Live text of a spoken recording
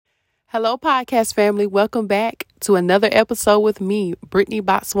Hello, podcast family. Welcome back to another episode with me, Brittany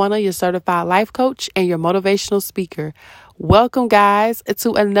Botswana, your certified life coach and your motivational speaker. Welcome, guys,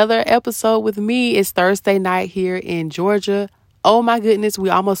 to another episode with me. It's Thursday night here in Georgia. Oh my goodness,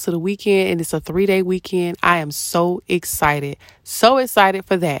 we're almost to the weekend and it's a 3-day weekend. I am so excited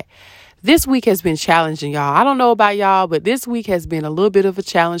for that. This week has been challenging, y'all. I don't know about y'all, but this week has been a little bit of a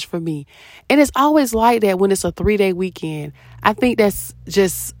challenge for me. And it's always like that when it's a 3-day weekend. I think that's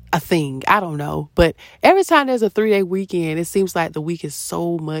just a thing. I don't know. But every time there's a 3-day weekend, it seems like the week is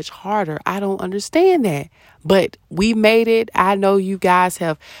so much harder. I don't understand that. But we made it. I know you guys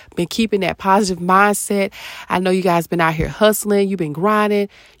have been keeping that positive mindset. I know you guys been out here hustling. You've been grinding.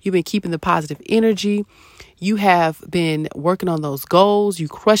 You've been keeping the positive energy. You have been working on those goals. You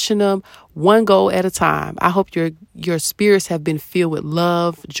crushing them one goal at a time. I hope your spirits have been filled with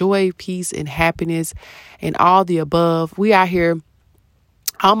love, joy, peace, and happiness, and all the above. We out here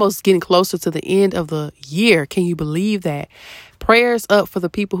almost getting closer to the end of the year. Can you believe that? Prayers up for the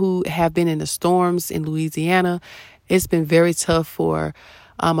people who have been in the storms in Louisiana. It's been very tough for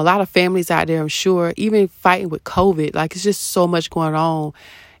a lot of families out there, I'm sure, even fighting with COVID. Like, it's just so much going on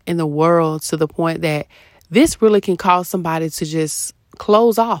in the world to the point that this really can cause somebody to just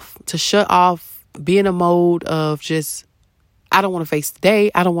close off, to shut off, be in a mode of just, I don't want to face the day.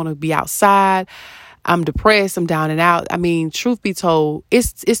 I don't want to be outside. I'm depressed. I'm down and out. I mean, truth be told,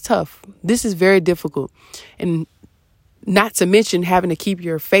 it's tough. This is very difficult. And not to mention having to keep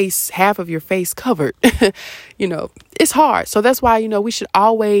your face, half of your face covered. It's hard. So that's why, we should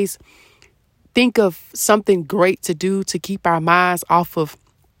always think of something great to do to keep our minds off of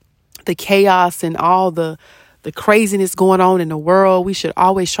the chaos and all the craziness going on in the world. We should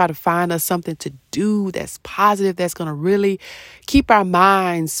always try to find us something to do that's positive, that's going to really keep our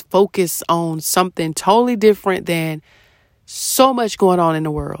minds focused on something totally different than so much going on in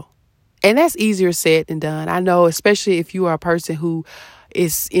the world. And that's easier said than done. I know, especially if you are a person who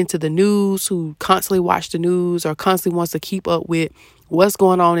is into the news, who constantly watch the news or constantly wants to keep up with what's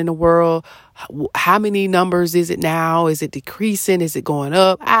going on in the world. How many numbers is it now? Is it decreasing? Is it going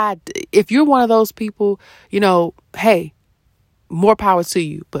up? If you're one of those people, hey, more power to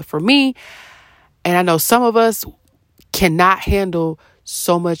you. But for me, and I know some of us cannot handle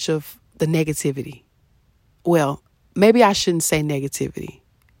so much of the negativity. Well, maybe I shouldn't say negativity,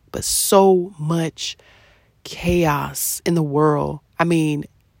 but so much chaos in the world. I mean,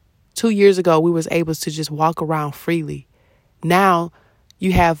 2 years ago, we was able to just walk around freely. Now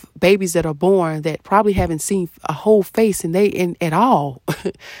you have babies that are born that probably haven't seen a whole face at all.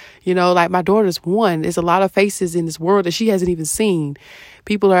 Like my daughter's one. There's a lot of faces in this world that she hasn't even seen.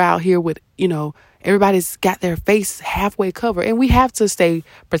 People are out here with, everybody's got their face halfway covered, and we have to stay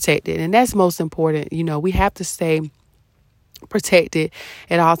protected. And that's most important. We have to stay protected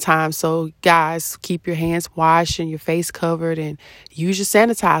at all times. So guys, keep your hands washed and your face covered and use your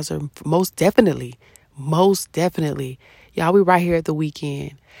sanitizer. Most definitely. Y'all, we right here at the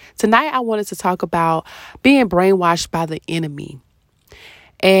weekend. Tonight, I wanted to talk about being brainwashed by the enemy.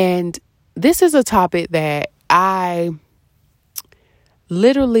 And this is a topic that I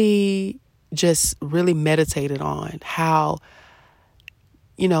literally just really meditated on. How,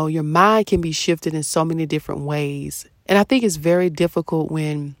 your mind can be shifted in so many different ways. And I think it's very difficult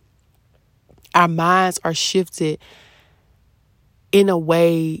when our minds are shifted in a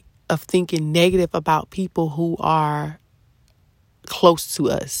way of thinking negative about people who are close to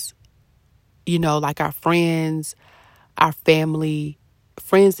us, like our friends, our family,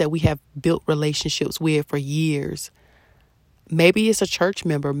 friends that we have built relationships with for years. Maybe it's a church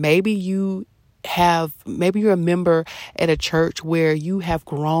member. Maybe you're a member at a church where you have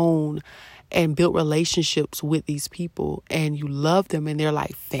grown and built relationships with these people and you love them and they're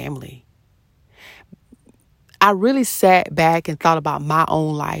like family. I really sat back and thought about my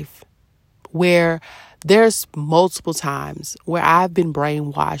own life where there's multiple times where I've been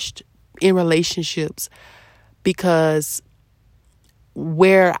brainwashed in relationships because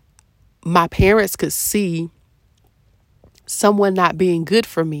where my parents could see someone not being good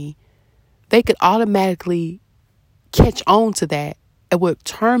for me, they could automatically catch on to that. It would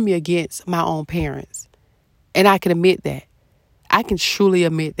turn me against my own parents. And I can admit that. I can truly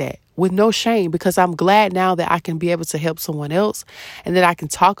admit that with no shame, because I'm glad now that I can be able to help someone else and that I can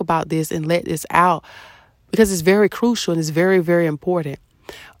talk about this and let this out, because it's very crucial and it's very, very important.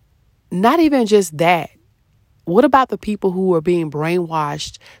 Not even just that. What about the people who are being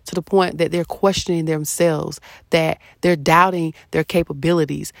brainwashed to the point that they're questioning themselves, that they're doubting their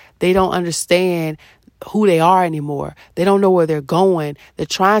capabilities? They don't understand who they are anymore. They don't know where they're going. They're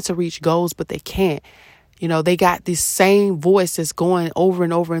trying to reach goals, but they can't. They got this same voice that's going over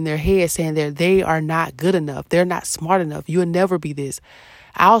and over in their head saying that they are not good enough. They're not smart enough. You'll never be this.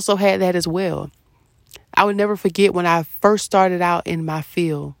 I also had that as well. I would never forget when I first started out in my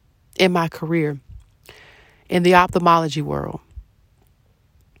field, in my career, in the ophthalmology world.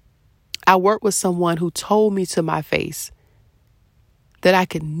 I worked with someone who told me to my face that I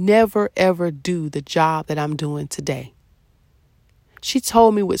could never, ever do the job that I'm doing today. She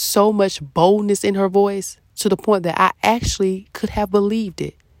told me with so much boldness in her voice to the point that I actually could have believed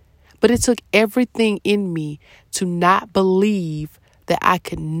it. But it took everything in me to not believe that I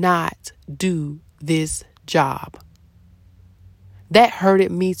could not do this job. That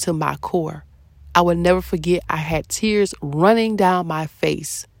hurted me to my core. I will never forget I had tears running down my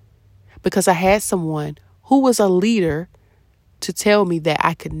face because I had someone who was a leader to tell me that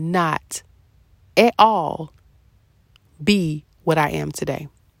I could not at all be what I am today.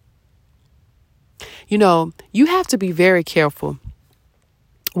 You have to be very careful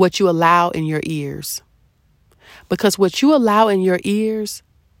what you allow in your ears, because what you allow in your ears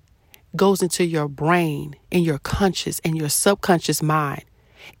goes into your brain and your conscious and your subconscious mind.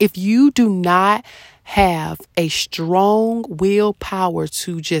 If you do not have a strong willpower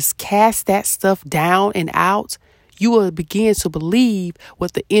to just cast that stuff down and out, you will begin to believe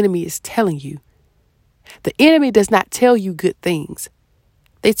what the enemy is telling you. The enemy does not tell you good things.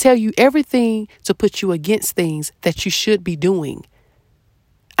 They tell you everything to put you against things that you should be doing.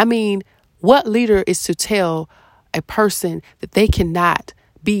 I mean, what leader is to tell a person that they cannot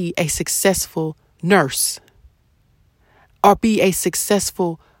be a successful nurse or be a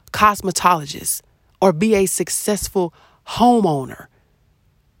successful cosmetologist or be a successful homeowner?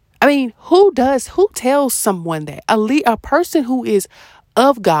 I mean, who tells someone that? A person who is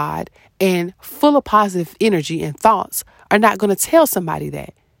of God and full of positive energy and thoughts are not going to tell somebody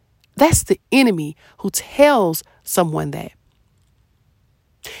that. That's the enemy who tells someone that.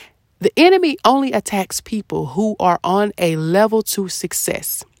 The enemy only attacks people who are on a level to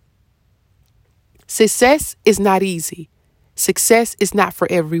success. Success is not easy. Success is not for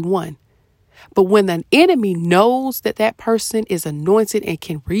everyone. But when an enemy knows that that person is anointed and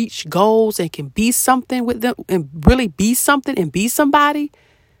can reach goals and can be something with them and really be something and be somebody,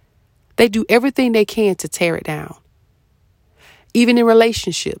 they do everything they can to tear it down. Even in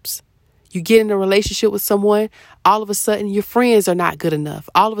relationships, you get in a relationship with someone, all of a sudden your friends are not good enough.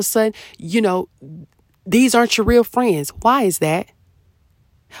 All of a sudden, these aren't your real friends. Why is that?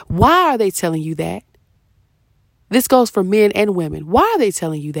 Why are they telling you that? This goes for men and women. Why are they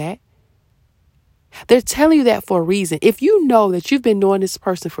telling you that? They're telling you that for a reason. If you know that you've been knowing this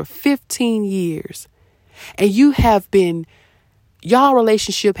person for 15 years and y'all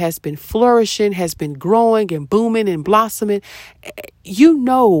relationship has been flourishing, has been growing and booming and blossoming, you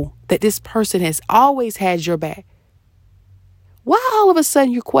know that this person has always had your back. Why all of a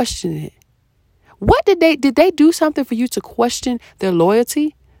sudden you're questioning it? What did they do something for you to question their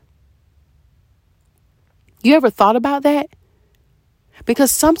loyalty? You ever thought about that?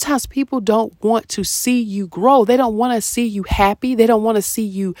 Because sometimes people don't want to see you grow. They don't want to see you happy. They don't want to see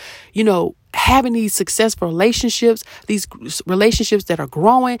you, having these successful relationships, these relationships that are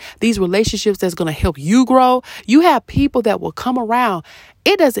growing, these relationships that's going to help you grow. You have people that will come around.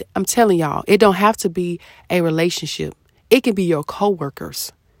 I'm telling y'all, it don't have to be a relationship. It can be your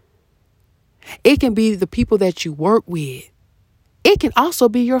coworkers. It can be the people that you work with. It can also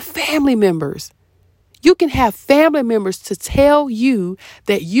be your family members. You can have family members to tell you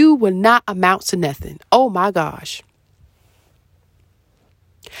that you will not amount to nothing. Oh my gosh.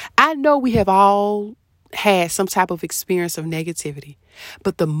 I know we have all had some type of experience of negativity,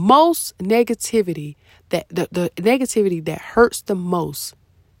 but the most negativity the negativity that hurts the most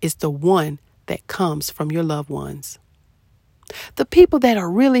is the one that comes from your loved ones. The people that are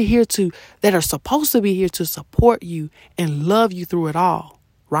really that are supposed to be here to support you and love you through it all,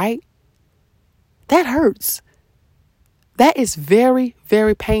 right? That hurts. That is very,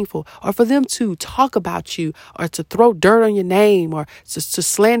 very painful. Or for them to talk about you or to throw dirt on your name or to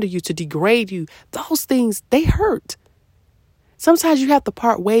slander you, to degrade you. Those things, they hurt. Sometimes you have to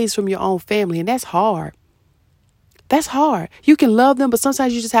part ways from your own family, and that's hard. That's hard. You can love them, but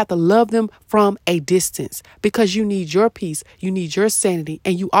sometimes you just have to love them from a distance because you need your peace, you need your sanity,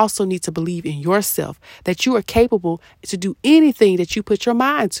 and you also need to believe in yourself that you are capable to do anything that you put your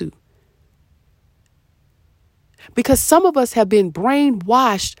mind to. Because some of us have been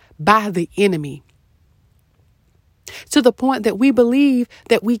brainwashed by the enemy to the point that we believe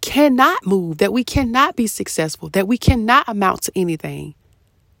that we cannot move, that we cannot be successful, that we cannot amount to anything.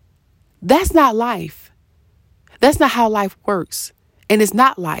 That's not life. That's not how life works. And it's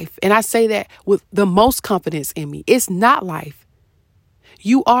not life. And I say that with the most confidence in me. It's not life.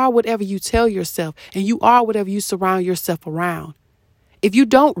 You are whatever you tell yourself, and you are whatever you surround yourself around. If you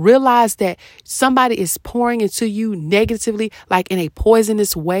don't realize that somebody is pouring into you negatively, like in a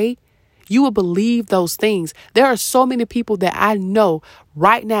poisonous way, you will believe those things. There are so many people that I know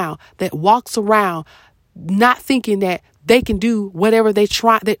right now that walks around not thinking that they can do whatever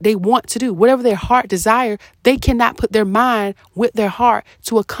that they want to do, whatever their heart desire. They cannot put their mind with their heart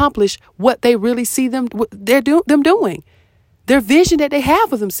to accomplish what they really see them doing. Their vision that they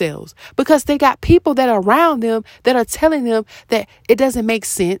have of themselves, because they got people that are around them that are telling them that it doesn't make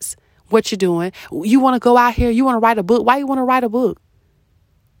sense what you're doing. You want to go out here, you want to write a book. Why you want to write a book?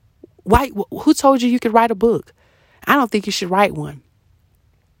 Why? Who told you could write a book? I don't think you should write one.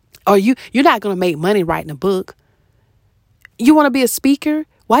 Or you're not going to make money writing a book. You want to be a speaker?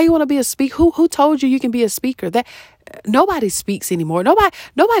 Why you want to be a speaker? Who told you can be a speaker? That nobody speaks anymore.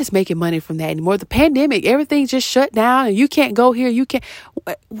 Nobody's making money from that anymore. The pandemic, everything just shut down, and you can't go here. You can't.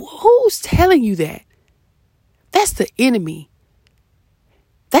 Who's telling you that? That's the enemy.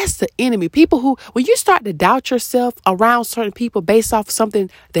 That's the enemy. People who, when you start to doubt yourself around certain people based off something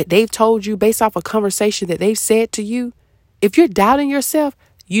that they've told you, based off a conversation that they've said to you, if you're doubting yourself,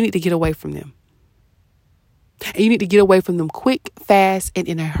 you need to get away from them. And you need to get away from them quick, fast, and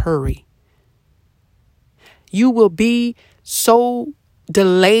in a hurry. You will be so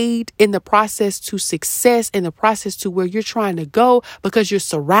delayed in the process to success, in the process to where you're trying to go, because you're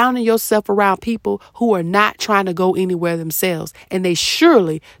surrounding yourself around people who are not trying to go anywhere themselves. And they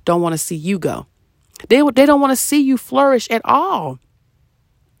surely don't want to see you go. They don't want to see you flourish at all.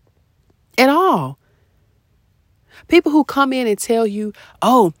 At all. People who come in and tell you,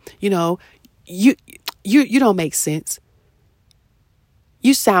 oh, you don't make sense.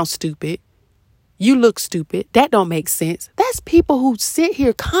 You sound stupid. You look stupid. That don't make sense. That's people who sit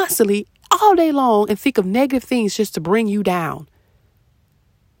here constantly all day long and think of negative things just to bring you down.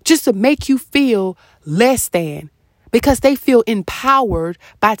 Just to make you feel less than, because they feel empowered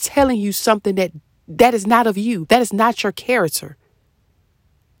by telling you something that is not of you. That is not your character.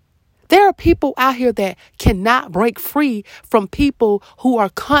 There are people out here that cannot break free from people who are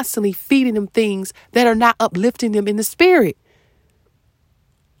constantly feeding them things that are not uplifting them in the spirit.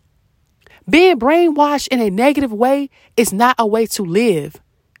 Being brainwashed in a negative way is not a way to live.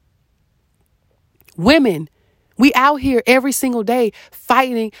 Women, we out here every single day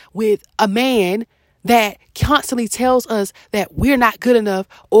fighting with a man that constantly tells us that we're not good enough,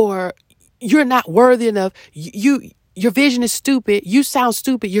 or you're not worthy enough. Your vision is stupid. You sound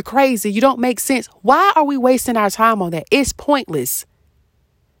stupid. You're crazy. You don't make sense. Why are we wasting our time on that? It's pointless.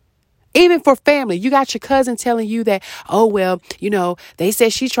 Even for family, you got your cousin telling you that, oh, well, they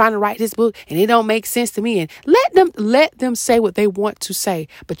said she's trying to write this book and it don't make sense to me. And let them say what they want to say.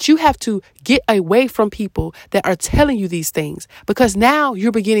 But you have to get away from people that are telling you these things, because now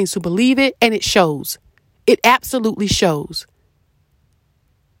you're beginning to believe it, and it shows. It absolutely shows.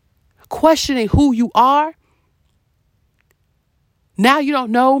 Questioning who you are. Now you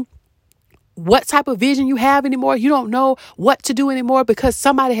don't know what type of vision you have anymore. You don't know what to do anymore because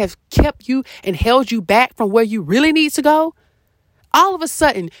somebody has kept you and held you back from where you really need to go. All of a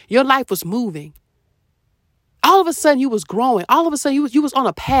sudden, your life was moving. All of a sudden, you was growing. All of a sudden, you was on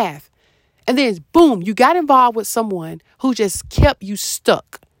a path. And then, boom, you got involved with someone who just kept you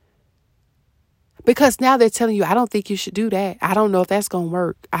stuck. Because now they're telling you, I don't think you should do that. I don't know if that's going to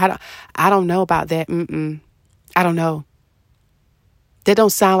work. I don't know about that. I don't know. That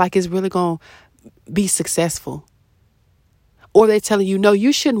don't sound like it's really going to be successful. Or they're telling you, no,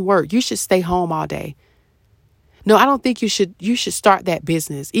 you shouldn't work. You should stay home all day. No, I don't think you should start that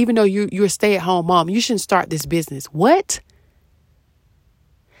business. Even though you're a stay-at-home mom, you shouldn't start this business. What?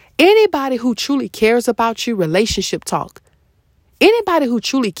 Anybody who truly cares about you, relationship talk. Anybody who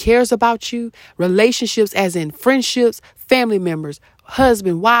truly cares about you, relationships as in friendships, family members,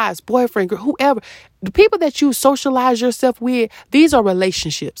 husband, wives, boyfriend, girl, whoever, the people that you socialize yourself with, these are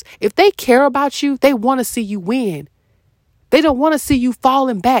relationships. If they care about you, they want to see you win. They don't want to see you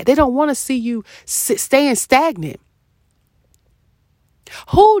falling back. They don't want to see you staying stagnant.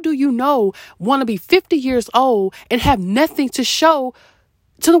 Who do you know want to be 50 years old and have nothing to show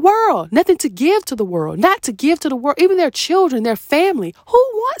to the world, nothing to give to the world, not to give to the world, even their children, their family? Who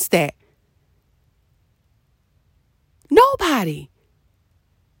wants that? Nobody.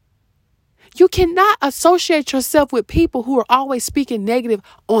 You cannot associate yourself with people who are always speaking negative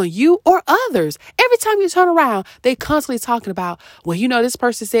on you or others. Every time you turn around, they constantly talking about, well, this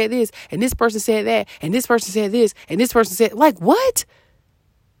person said this, and this person said that, and this person said this, and this person said, like, what?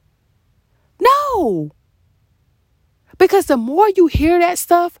 No. Because the more you hear that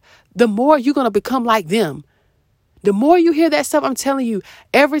stuff, the more you're going to become like them. The more you hear that stuff, I'm telling you,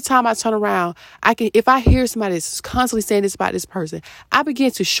 every time I turn around, if I hear somebody that's constantly saying this about this person, I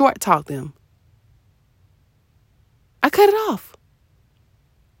begin to short talk them. I cut it off.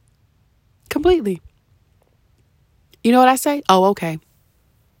 Completely. You know what I say? Oh, okay.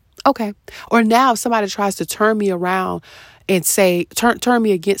 Okay. Or now if somebody tries to turn me around and say, turn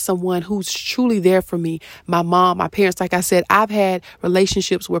me against someone who's truly there for me, my mom, my parents. Like I said, I've had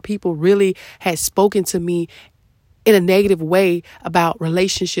relationships where people really had spoken to me in a negative way about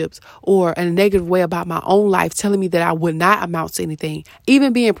relationships or in a negative way about my own life, telling me that I would not amount to anything.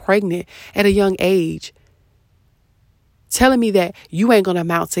 Even being pregnant at a young age, telling me that you ain't going to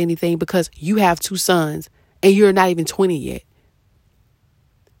amount to anything because you have 2 sons and you're not even 20 yet.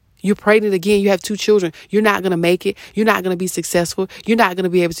 You're pregnant again. You have 2 children. You're not going to make it. You're not going to be successful. You're not going to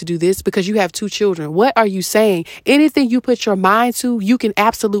be able to do this because you have 2 children. What are you saying? Anything you put your mind to, you can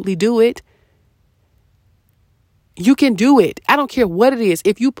absolutely do it. You can do it. I don't care what it is.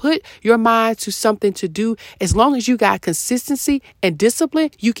 If you put your mind to something to do, as long as you got consistency and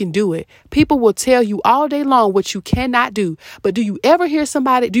discipline, you can do it. People will tell you all day long what you cannot do. But do you ever hear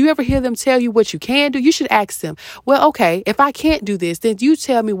them tell you what you can do? You should ask them, well, okay, if I can't do this, then you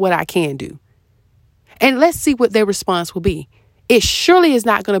tell me what I can do. And let's see what their response will be. It surely is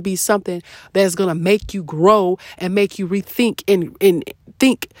not going to be something that's going to make you grow and make you rethink and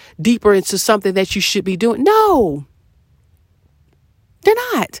think deeper into something that you should be doing. No, they're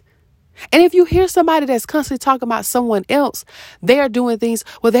not. And if you hear somebody that's constantly talking about someone else, they're doing things,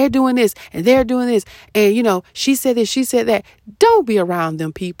 well, they're doing this and they're doing this. And, she said this, she said that. Don't be around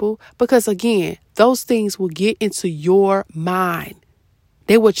them people because, again, those things will get into your mind.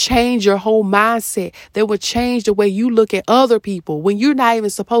 They will change your whole mindset. They will change the way you look at other people when you're not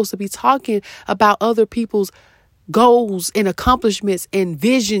even supposed to be talking about other people's goals and accomplishments and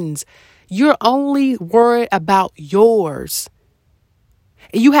visions. You're only worried about yours.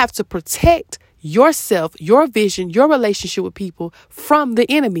 And you have to protect yourself, your vision, your relationship with people from the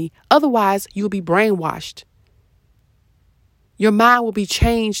enemy. Otherwise, you'll be brainwashed. Your mind will be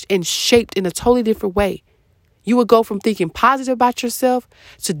changed and shaped in a totally different way. You will go from thinking positive about yourself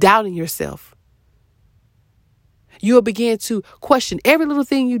to doubting yourself. You will begin to question every little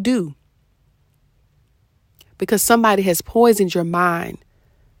thing you do because somebody has poisoned your mind.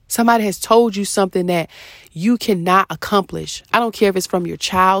 Somebody has told you something that you cannot accomplish. I don't care if it's from your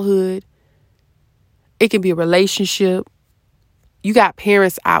childhood. It can be a relationship. You got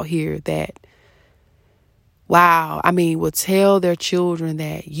parents out here that, will tell their children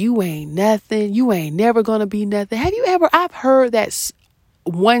that you ain't nothing. You ain't never going to be nothing. I've heard that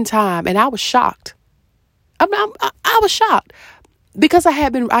one time and I was shocked. I was shocked because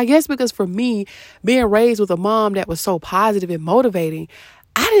because for me, being raised with a mom that was so positive and motivating,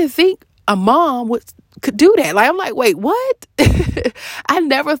 I didn't think a mom could do that. I'm like, wait, what? I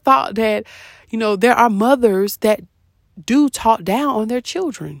never thought that, there are mothers that do talk down on their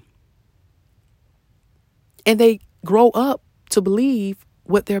children. And they grow up to believe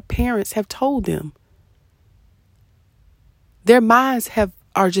what their parents have told them. Their minds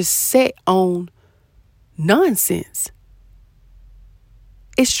are just set on nonsense.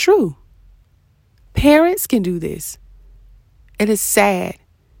 It's true. Parents can do this. And it's sad.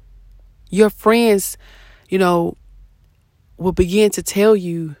 Your friends, will begin to tell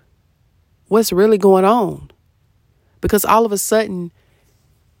you what's really going on. Because all of a sudden,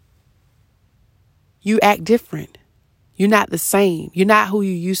 you act different. You're not the same. You're not who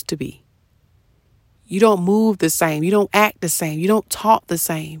you used to be. You don't move the same. You don't act the same. You don't talk the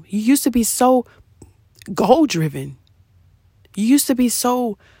same. You used to be so goal-driven. You used to be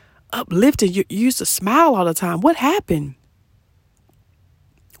so uplifted. You used to smile all the time. What happened?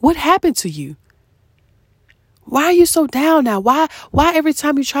 What happened to you? Why are you so down now? Why every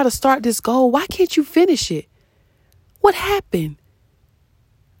time you try to start this goal, why can't you finish it? What happened?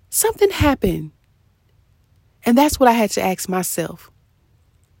 Something happened. And that's what I had to ask myself.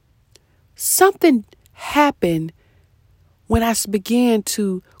 Something happened when I began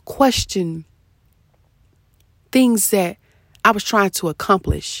to question things that I was trying to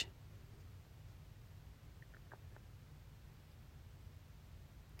accomplish.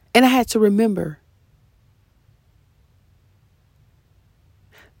 And I had to remember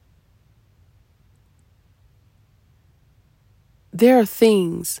there are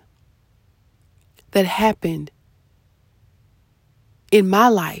things that happened in my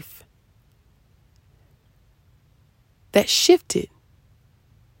life that shifted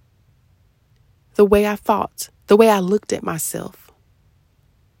the way I thought, the way I looked at myself.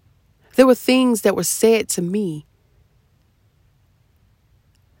 There were things that were said to me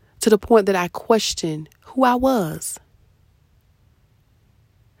to the point that I questioned who I was.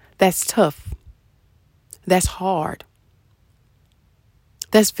 That's tough. That's hard.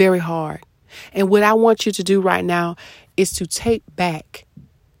 That's very hard. And what I want you to do right now is to take back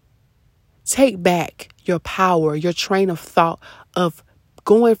your power, your train of thought of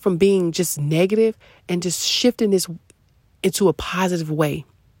going from being just negative and just shifting this into a positive way,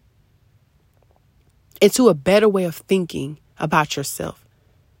 into a better way of thinking about yourself.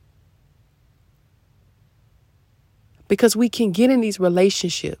 Because we can get in these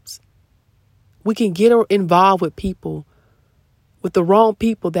relationships. We can get involved with people, with the wrong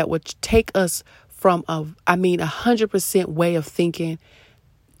people that would take us from 100% way of thinking,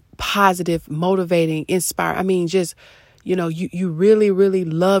 positive, motivating, inspiring. You really, really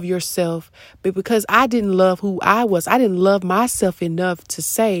love yourself. But because I didn't love who I was, I didn't love myself enough to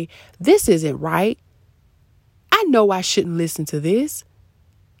say, this isn't right. I know I shouldn't listen to this,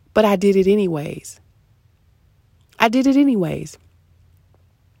 but I did it anyways.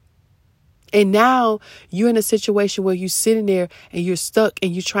 And now you're in a situation where you're sitting there and you're stuck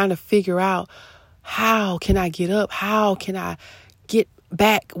and you're trying to figure out, how can I get up? How can I get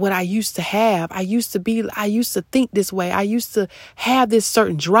back what I used to have? I used to think this way. I used to have this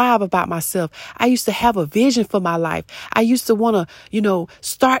certain drive about myself. I used to have a vision for my life. I used to want to,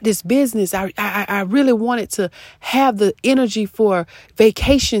 start this business. I really wanted to have the energy for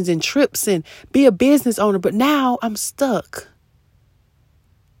vacations and trips and be a business owner. But now I'm stuck.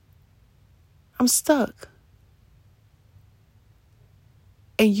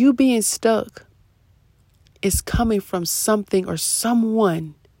 And you being stuck is coming from something or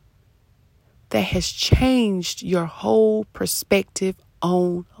someone that has changed your whole perspective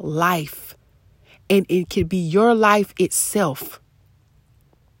on life. And it could be your life itself.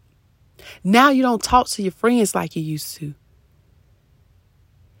 Now you don't talk to your friends like you used to.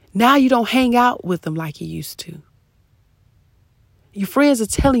 Now you don't hang out with them like you used to. Your friends are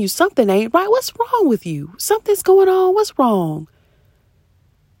telling you something ain't right. What's wrong with you? Something's going on. What's wrong?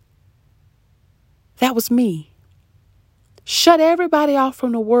 That was me. Shut everybody off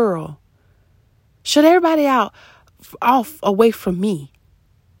from the world. Shut everybody off away from me.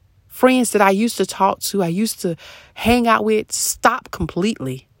 Friends that I used to talk to, I used to hang out with, stop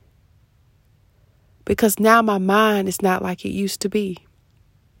completely. Because now my mind is not like it used to be.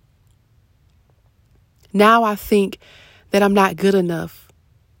 Now I think that I'm not good enough.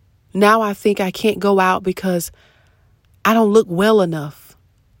 Now I think I can't go out because I don't look well enough.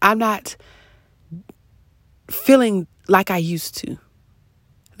 I'm not feeling like I used to.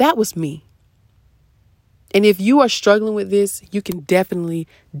 That was me. And if you are struggling with this, you can definitely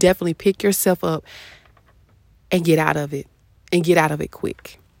pick yourself up and get out of it, and get out of it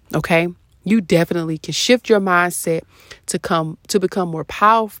quick. Okay? You definitely can shift your mindset to become more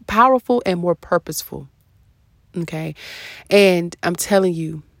powerful and more purposeful. Okay. And I'm telling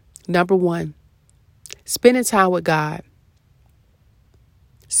you, number one, spending time with God.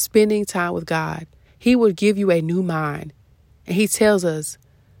 Spending time with God. He will give you a new mind. And he tells us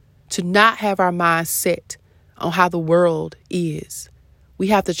to not have our mind set on how the world is. We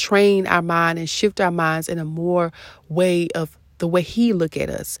have to train our mind and shift our minds in a more way of the way he look at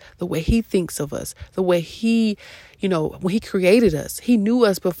us, the way he thinks of us, the way he, when he created us, he knew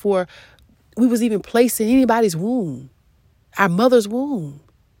us before we was even placed in anybody's womb, our mother's womb.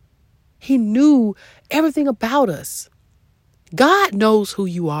 He knew everything about us. God knows who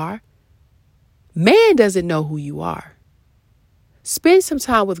you are. Man doesn't know who you are. Spend some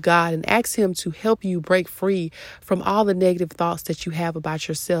time with God and ask him to help you break free from all the negative thoughts that you have about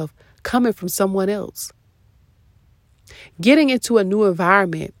yourself coming from someone else. Getting into a new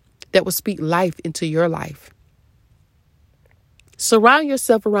environment that will speak life into your life. Surround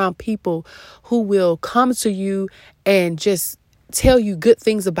yourself around people who will come to you and just tell you good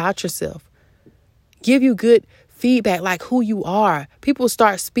things about yourself. Give you good feedback, like who you are. People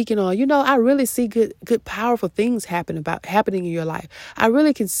start speaking on, I really see good, powerful things happening in your life. I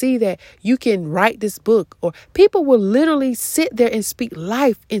really can see that you can write this book, or people will literally sit there and speak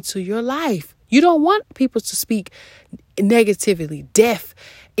life into your life. You don't want people to speak negatively, death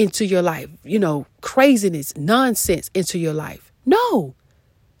into your life, craziness, nonsense into your life. No.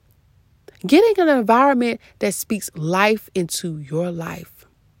 Get in an environment that speaks life into your life.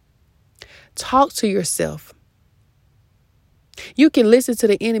 Talk to yourself. You can listen to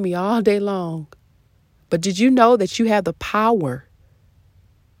the enemy all day long, but did you know that you have the power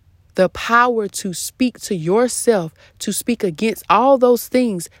to speak to yourself, to speak against all those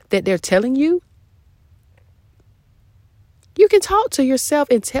things that they're telling you? You can talk to yourself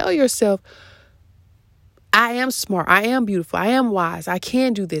and tell yourself, I am smart. I am beautiful. I am wise. I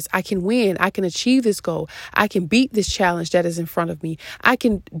can do this. I can win. I can achieve this goal. I can beat this challenge that is in front of me. I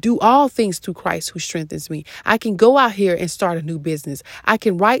can do all things through Christ who strengthens me. I can go out here and start a new business. I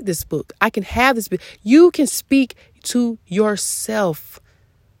can write this book. I can have this. You can speak to yourself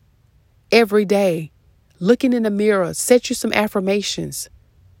every day. Looking in the mirror, set you some affirmations.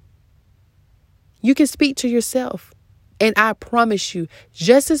 You can speak to yourself. And I promise you,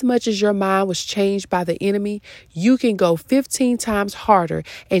 just as much as your mind was changed by the enemy, you can go 15 times harder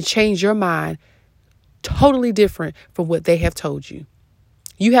and change your mind totally different from what they have told you.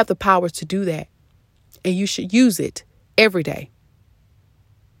 You have the power to do that, and you should use it every day.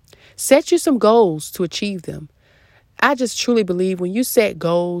 Set you some goals to achieve them. I just truly believe when you set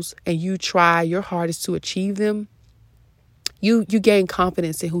goals and you try your hardest to achieve them, you gain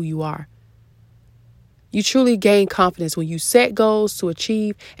confidence in who you are. You truly gain confidence when you set goals to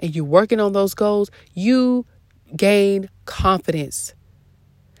achieve and you're working on those goals. You gain confidence.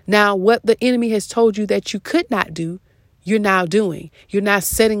 Now, what the enemy has told you that you could not do, you're now doing. You're now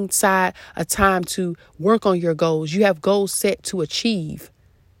setting aside a time to work on your goals. You have goals set to achieve.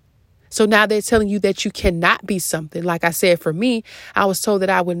 So now they're telling you that you cannot be something. Like I said, for me, I was told that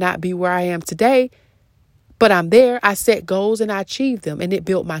I would not be where I am today, but I'm there. I set goals and I achieved them, and it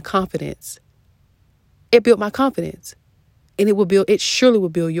built my confidence. It built my confidence, and it surely will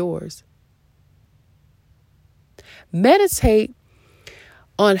build yours. Meditate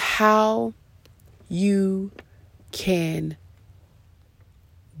on how you can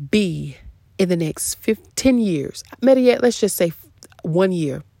be in the next 10 years. Let's just say 1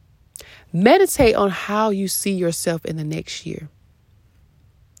 year. Meditate on how you see yourself in the next year.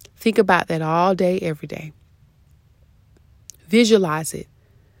 Think about that all day, every day. Visualize it.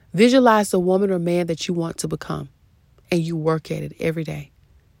 Visualize the woman or man that you want to become, and you work at it every day.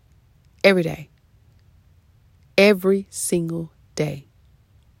 Every day. Every single day.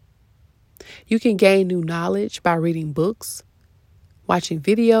 You can gain new knowledge by reading books, watching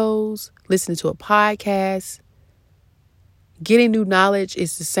videos, listening to a podcast. Getting new knowledge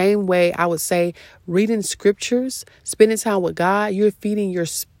is the same way I would say reading scriptures, spending time with God. You're feeding your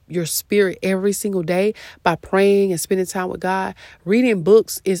spirit every single day by praying and spending time with God. Reading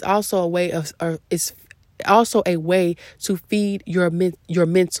books is also a way to feed your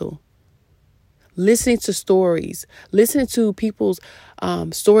mental. Listening to stories, listening to people's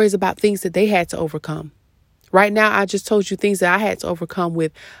stories about things that they had to overcome. Right now, I just told you things that I had to overcome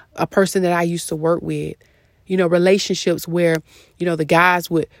with a person that I used to work with. Relationships where, the guys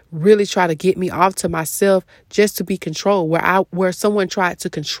would really try to get me off to myself just to be controlled, where someone tried to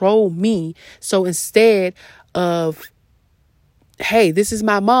control me. So instead of, hey, this is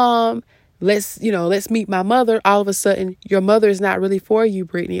my mom, let's meet my mother. All of a sudden, your mother is not really for you,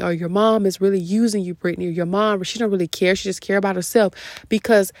 Brittany, or your mom is really using you, Brittany, or your mom, she don't really care. She just care about herself,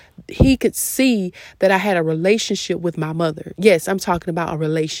 because he could see that I had a relationship with my mother. Yes, I'm talking about a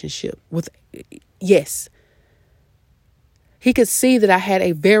relationship yes. He could see that I had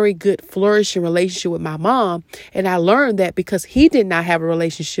a very good, flourishing relationship with my mom. And I learned that because he did not have a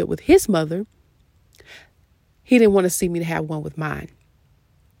relationship with his mother, he didn't want to see me to have one with mine.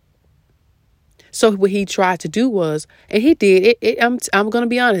 So what he tried to do was, and he did, I'm going to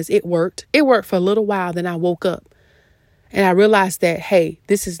be honest, it worked. It worked for a little while. Then I woke up and I realized that, hey,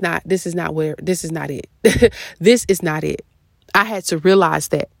 this is not it. This is not it. I had to realize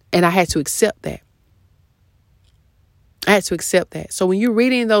that, and I had to accept that. So when you're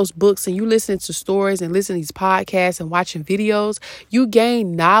reading those books and you listen to stories and listen to these podcasts and watching videos, you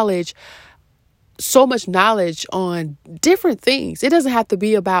gain knowledge, so much knowledge on different things. It doesn't have to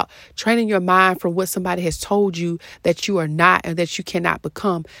be about training your mind from what somebody has told you that you are not and that you cannot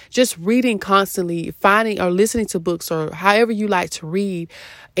become. Just reading constantly, finding or listening to books or however you like to read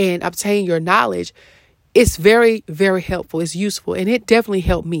and obtain your knowledge. It's very, very helpful. It's useful. And it definitely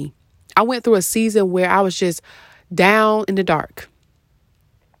helped me. I went through a season where I was just down in the dark.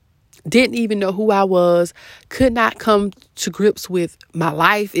 Didn't even know who I was. Could not come to grips with my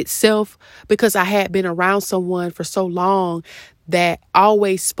life itself because I had been around someone for so long that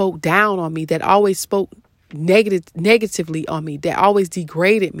always spoke down on me, that always spoke negatively on me, that always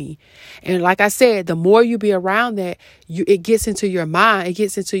degraded me. And like I said, the more you be around that, it gets into your mind, it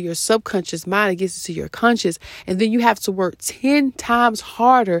gets into your subconscious mind, it gets into your conscious, and then you have to work 10 times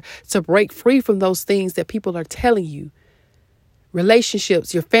harder to break free from those things that people are telling you.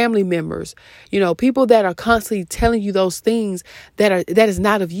 Relationships, your family members, people that are constantly telling you those things that is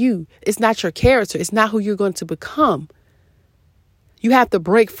not of you. It's not your character. It's not who you're going to become. You have to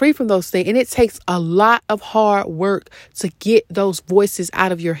break free from those things. And it takes a lot of hard work to get those voices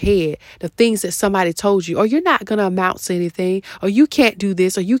out of your head. The things that somebody told you, or you're not going to amount to anything, or you can't do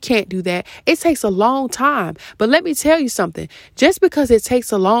this, or you can't do that. It takes a long time. But let me tell you something. Just because it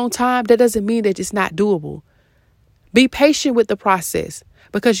takes a long time, that doesn't mean that it's not doable. Be patient with the process,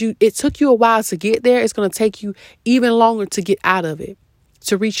 because it took you a while to get there. It's going to take you even longer to get out of it,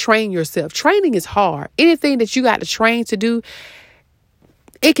 to retrain yourself. Training is hard. Anything that you got to train to do,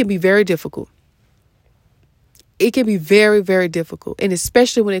 it can be very difficult. It can be very, very difficult. And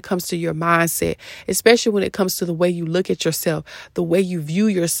especially when it comes to your mindset, especially when it comes to the way you look at yourself, the way you view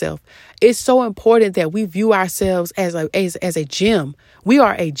yourself. It's so important that we view ourselves as a gem. We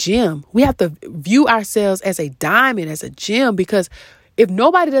are a gem. We have to view ourselves as a diamond, as a gem, because if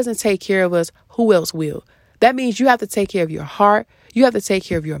nobody doesn't take care of us, who else will? That means you have to take care of your heart. You have to take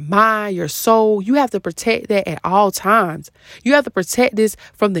care of your mind, your soul. You have to protect that at all times. You have to protect this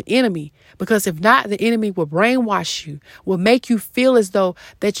from the enemy, because if not, the enemy will brainwash you, will make you feel as though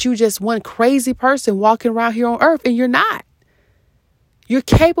that you just one crazy person walking around here on earth, and you're not. You're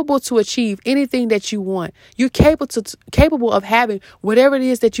capable to achieve anything that you want. You're capable of having whatever it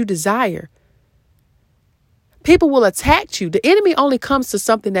is that you desire. People will attack you. The enemy only comes to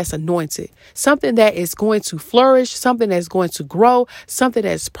something that's anointed, something that is going to flourish, something that's going to grow, something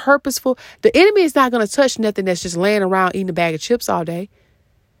that's purposeful. The enemy is not going to touch nothing that's just laying around eating a bag of chips all day,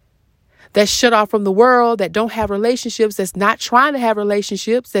 that's shut off from the world, that don't have relationships, that's not trying to have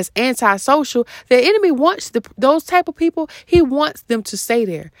relationships, that's antisocial. The enemy wants those type of people. He wants them to stay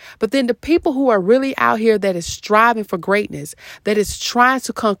there. But then the people who are really out here that is striving for greatness, that is trying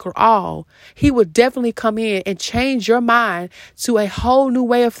to conquer all, he would definitely come in and change your mind to a whole new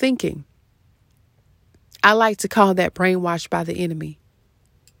way of thinking. I like to call that brainwashed by the enemy.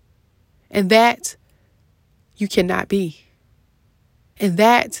 And that you cannot be. And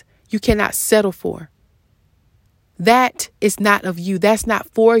that you cannot settle for. That is not of you. That's not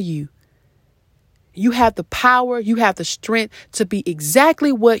for you. You have the power. You have the strength to be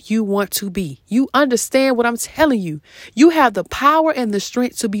exactly what you want to be. You understand what I'm telling you. You have the power and the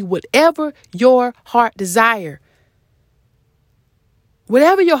strength to be whatever your heart desire.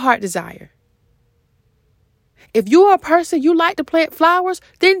 Whatever your heart desire. If you're a person, you like to plant flowers,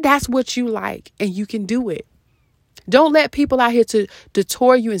 then that's what you like, and you can do it. Don't let people out here to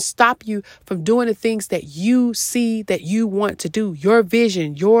detour you and stop you from doing the things that you see that you want to do. Your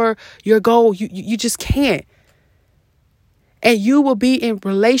vision, your goal, you just can't. And you will be in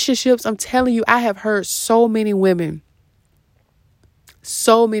relationships. I'm telling you, I have heard so many women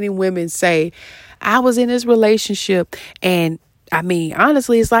say, I was in this relationship, and I mean,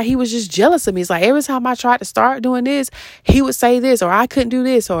 honestly, it's like he was just jealous of me. It's like every time I tried to start doing this, he would say this, or I couldn't do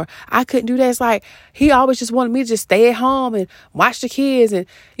this, or I couldn't do that. It's like he always just wanted me to just stay at home and watch the kids. And,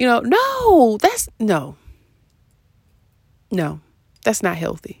 no, that's not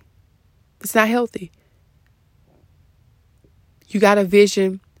healthy. It's not healthy. You got a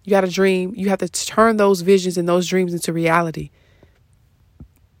vision. You got a dream. You have to turn those visions and those dreams into reality.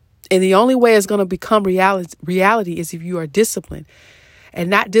 And the only way it's going to become reality is if you are disciplined, and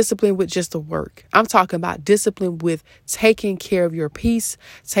not disciplined with just the work. I'm talking about discipline with taking care of your peace,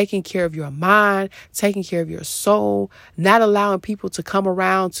 taking care of your mind, taking care of your soul, not allowing people to come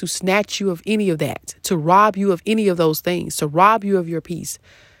around to snatch you of any of that, to rob you of any of those things, to rob you of your peace,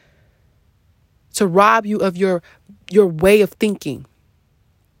 to rob you of your way of thinking.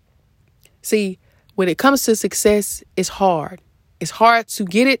 See, when it comes to success, it's hard. It's hard to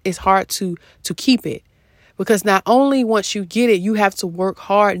get it. It's hard to keep it, because not only once you get it, you have to work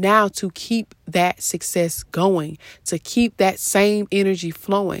hard now to keep that success going, to keep that same energy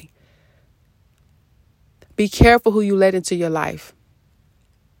flowing. Be careful who you let into your life,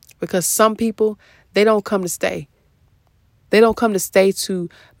 because some people, they don't come to stay. They don't come to stay to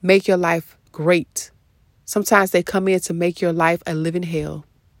make your life great. Sometimes they come in to make your life a living hell.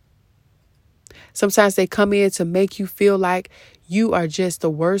 Sometimes they come in to make you feel like you are just the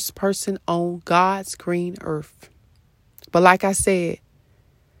worst person on God's green earth. But like I said,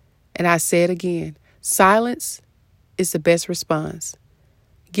 and I say it again, silence is the best response.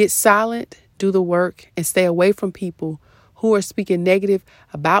 Get silent, do the work, and stay away from people who are speaking negative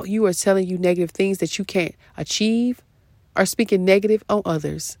about you or telling you negative things that you can't achieve, or speaking negative on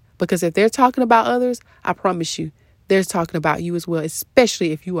others. Because if they're talking about others, I promise you, they're talking about you as well,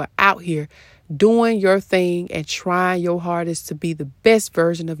 especially if you are out here doing your thing and trying your hardest to be the best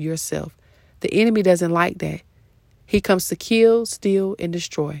version of yourself. The enemy doesn't like that. He comes to kill, steal, and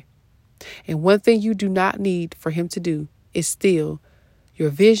destroy. And one thing you do not need for him to do is steal your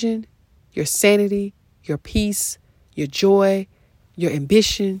vision, your sanity, your peace, your joy, your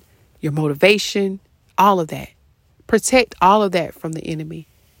ambition, your motivation, all of that. Protect all of that from the enemy.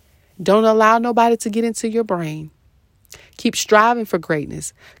 Don't allow nobody to get into your brain. Keep striving for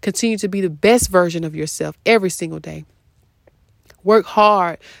greatness. Continue to be the best version of yourself every single day. Work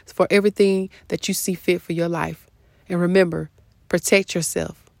hard for everything that you see fit for your life. And remember, protect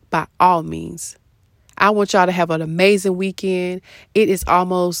yourself by all means. I want y'all to have an amazing weekend. It is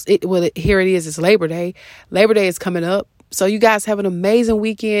here it is. It's Labor Day. Labor Day is coming up. So you guys have an amazing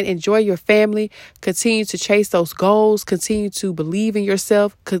weekend. Enjoy your family. Continue to chase those goals. Continue to believe in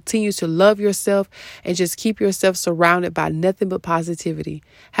yourself. Continue to love yourself. And just keep yourself surrounded by nothing but positivity.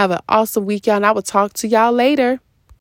 Have an awesome weekend. I will talk to y'all later.